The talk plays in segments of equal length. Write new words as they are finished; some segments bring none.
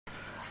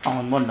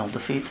On 1-0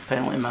 defeat,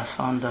 penalty miss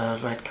and a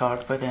red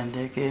card by the end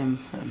of the game.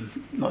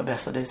 Not the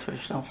best of days for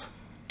yourselves.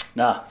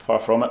 Nah, far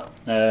from it.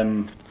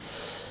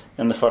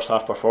 In the first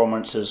half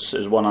performance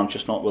is one I'm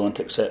just not willing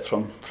to accept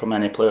from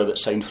any player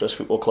that's signed for this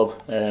football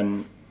club.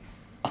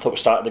 I thought we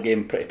started the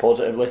game pretty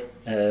positively.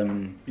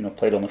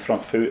 Played on the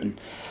front foot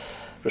and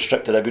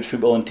restricted a good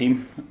footballing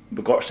team.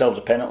 We got ourselves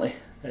a penalty,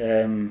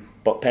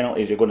 but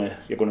penalties you're going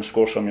to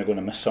score some, you're going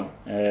to miss some.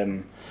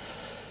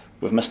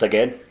 We've missed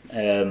again,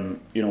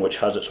 which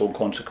has its own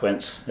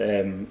consequence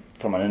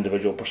from an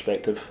individual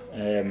perspective.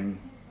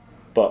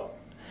 But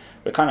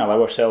we can't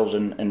allow ourselves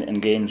in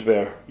games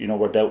where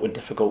we're dealt with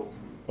difficult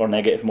or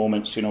negative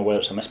moments, whether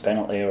it's a missed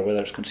penalty or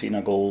whether it's conceding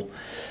a goal,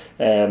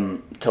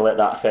 to let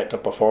that affect our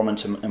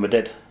performance, and we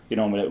did.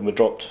 We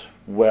dropped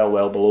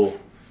well below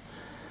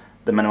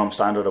the minimum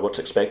standard of what's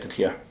expected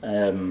here,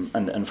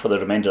 and for the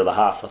remainder of the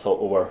half, I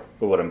thought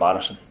we were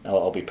embarrassing.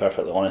 I'll be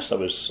perfectly honest. I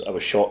was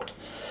shocked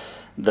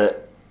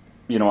that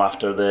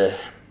after the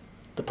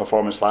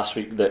performance last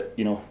week that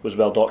was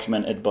well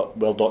documented, but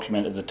well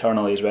documented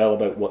internally as well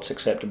about what's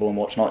acceptable and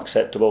what's not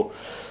acceptable.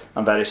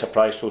 I'm very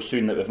surprised so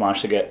soon that we've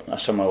managed to get a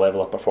similar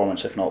level of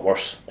performance, if not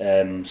worse.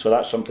 So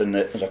that's something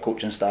that as a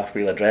coaching staff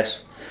we'll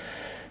address.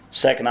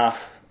 Second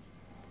half,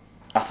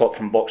 I thought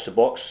from box to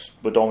box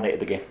we dominated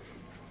the game.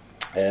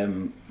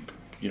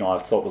 I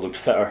thought we looked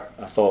fitter.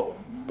 I thought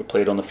we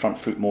played on the front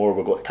foot more.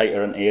 We got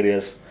tighter in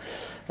areas.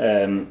 We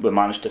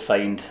managed to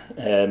find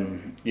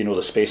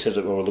the spaces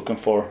that we were looking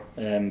for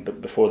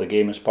but before the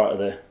game as part of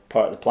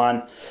the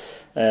plan,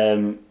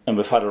 and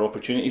we've had our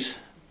opportunities,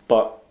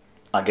 but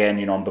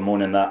again I'm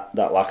bemoaning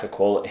that lack of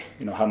quality.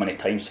 How many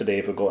times today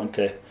have we got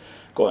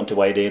into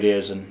wide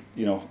areas and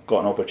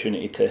got an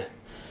opportunity to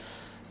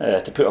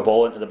put a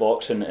ball into the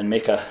box and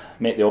make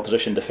the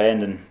opposition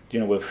defend, and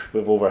we've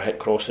overhit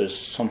crosses.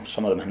 Some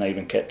of them have not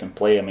even kept in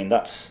play. I mean,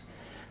 that's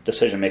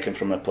decision making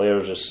from the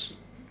players is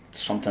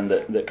something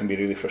that can be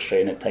really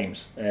frustrating at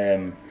times.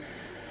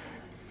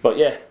 But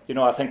yeah,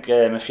 I think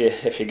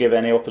if you give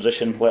any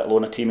opposition, let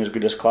alone a team as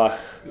good as Clach,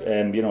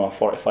 a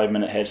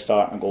 45-minute head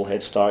start and a goal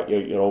head start,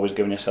 you're always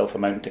giving yourself a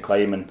mountain to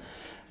climb. And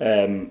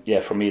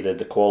for me,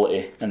 the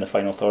quality in the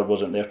final third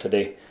wasn't there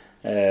today.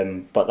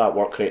 But that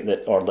work rate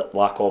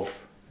lack of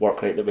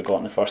work rate that we got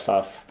in the first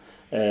half,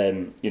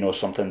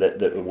 something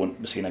that we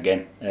won't be seeing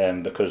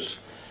again, because.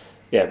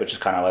 Yeah, we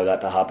just can't allow that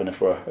to happen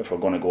if we're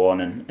going to go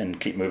on and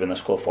keep moving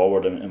this club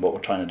forward and what we're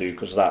trying to do,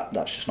 because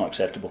that's just not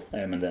acceptable.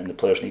 And then the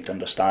players need to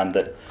understand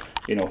that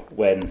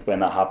when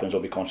that happens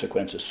there'll be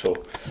consequences.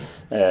 So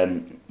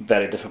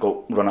very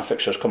difficult run of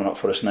fixtures coming up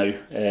for us now.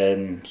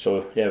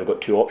 So yeah, we've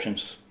got two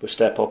options: we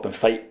step up and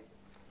fight,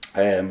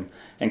 and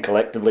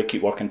collectively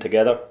keep working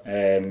together,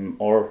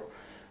 or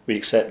we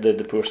accept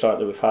the poor start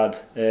that we've had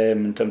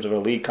in terms of our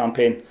league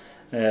campaign,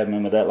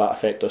 and with that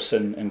affect us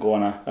and go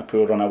on a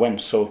poor run of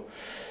wins. So.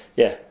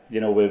 Yeah,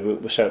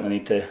 we certainly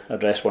need to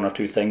address one or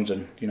two things,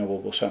 and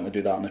we'll certainly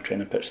do that on the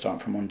training pitch starting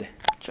from Monday.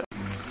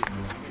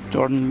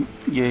 Jordan,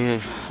 you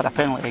had a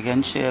penalty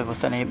against you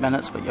within 8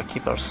 minutes, but your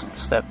keeper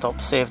stepped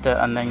up, saved it,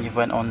 and then you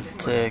went on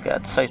to get a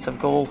decisive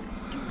goal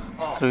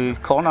through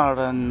corner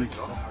and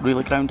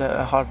really ground out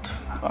a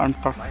hard-earned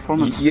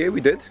performance. Yeah,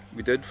 we did.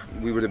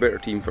 We were the better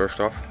team first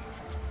half.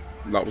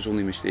 That was the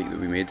only mistake that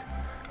we made.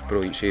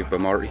 Brilliant save by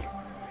Marty.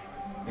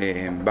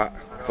 But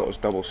I thought it was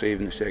double save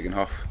in the second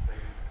half.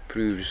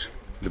 Proves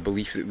the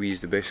belief that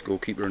he's the best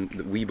goalkeeper, and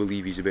that we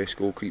believe he's the best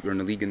goalkeeper in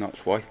the league, and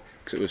that's why,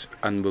 because it was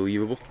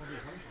unbelievable.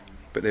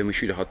 But then we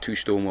should have had two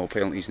Stonewall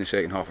penalties in the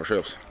second half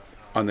ourselves,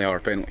 and they are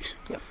penalties.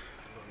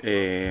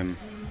 Yep.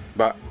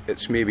 But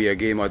it's maybe a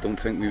game I don't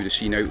think we would have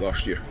seen out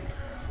last year.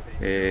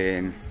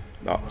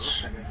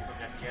 That's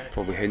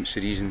probably hence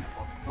the reason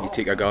you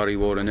take a Gary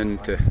Warren in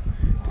to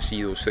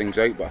see those things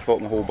out. But I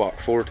thought my whole back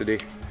four today,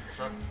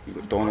 you've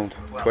got Donald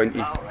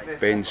 20,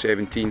 Ben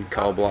 17,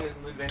 Cal Black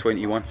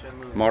 21,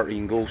 Marty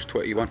in goals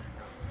 21.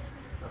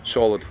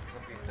 Solid.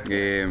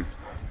 You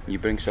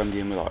bring somebody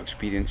in with that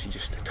experience, you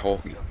just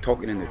talking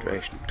in the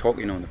dressing room,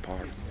 talking on the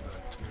park.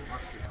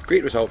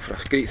 Great result for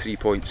us, great 3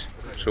 points.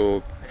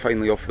 So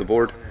finally off the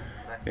board.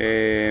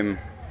 Played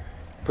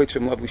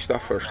some lovely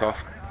stuff first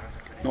half.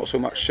 Not so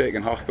much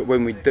second half, but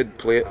when we did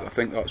play it, I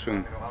think that's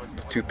when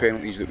the two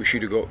penalties that we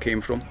should have got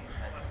came from.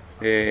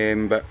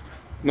 But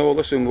no,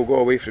 listen, we'll go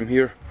away from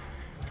here.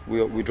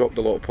 We dropped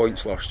a lot of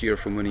points last year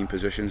from winning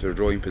positions or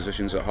drawing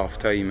positions at half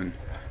time, and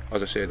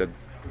as I said, I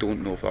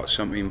don't know if that's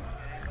something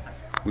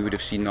we would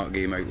have seen that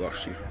game out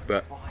last year,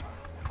 but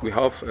we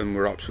have, and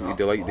we're absolutely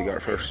delighted to get our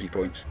first 3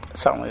 points.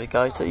 Certainly the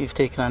guys that you've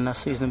taken in this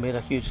season have made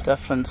a huge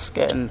difference,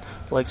 getting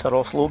the likes of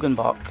Ross Logan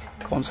back,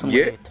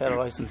 constantly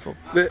terrorising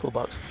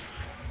full-backs.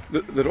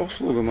 The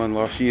Ross Logan man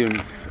last year,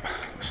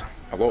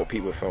 a lot of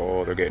people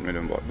thought, oh, they're getting rid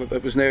of him, but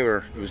it was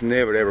never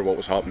ever what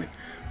was happening.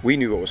 We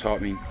knew what was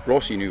happening,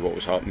 Rossi knew what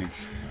was happening.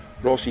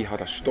 Rossi had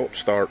a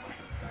stop-start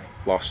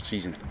last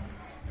season,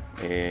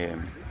 got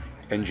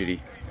injured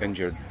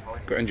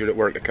at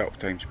work a couple of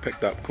times,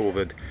 picked up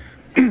COVID.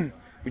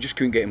 We just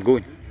couldn't get him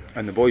going,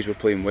 and the boys were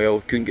playing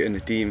well, couldn't get in the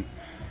team.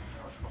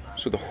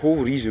 So the whole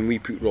reason we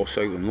put Ross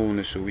out on loan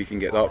is so we can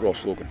get that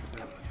Ross Logan.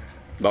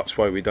 That's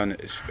why we done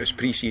it. It's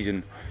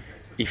pre-season.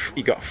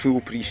 He got a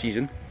full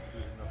pre-season,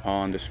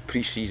 and his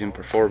pre-season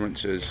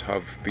performances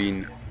have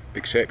been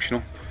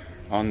exceptional,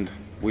 and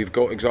we've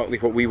got exactly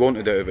what we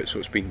wanted out of it. So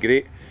it's been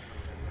great.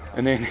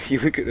 And then you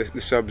look at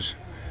the subs.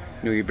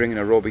 You know, you're bringing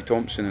a Robbie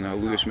Thompson and a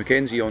Lewis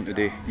McKenzie on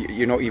today.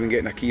 You're not even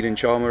getting a Kieran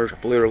Chalmers, a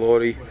Blair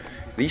Lawrie,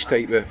 these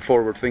type of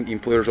forward-thinking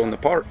players on the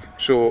park.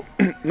 So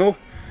no,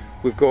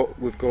 we've got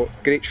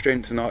great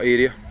strength in that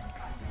area.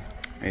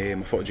 I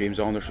thought James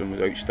Anderson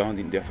was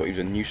outstanding. I thought he was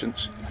a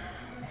nuisance.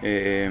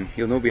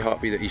 He'll not be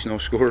happy that he's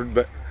not scored,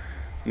 but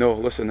no,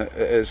 listen, it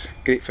is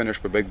great finish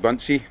by Big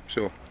Buncey.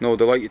 So no,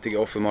 delighted to get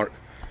off the mark.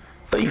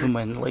 But even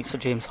when the likes of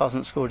James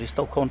hasn't scored, he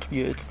still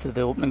contributed to the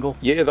opening goal.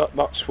 Yeah,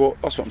 that's what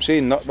I'm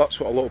saying. That's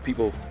what a lot of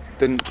people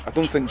didn't. I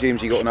don't think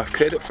Jamesy got enough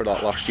credit for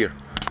that last year.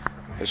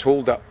 His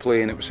hold-up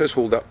play, and it was his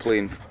hold-up play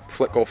and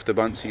flick off to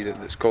Buncey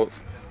that's caught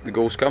the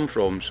goals come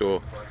from.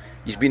 So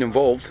he's been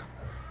involved.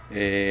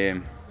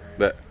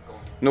 But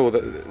no,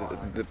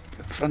 the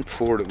front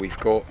four that we've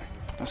got,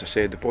 as I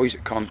said, the boys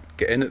that can't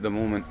get in at the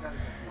moment,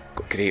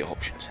 got great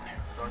options in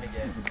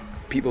there.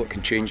 People that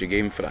can change the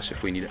game for us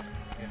if we need it.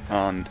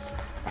 And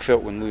I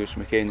felt when Lewis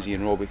McKenzie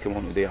and Robbie came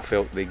on today, I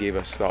felt they gave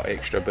us that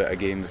extra bit of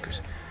game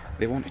because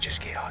they want to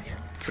just get at you.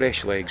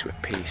 Fresh legs with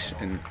pace,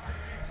 and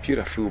if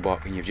you're a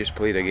fullback and you've just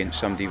played against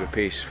somebody with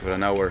pace for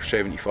an hour,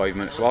 75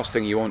 minutes, the last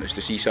thing you want is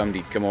to see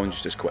somebody come on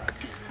just as quick.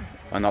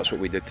 And that's what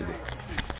we did today.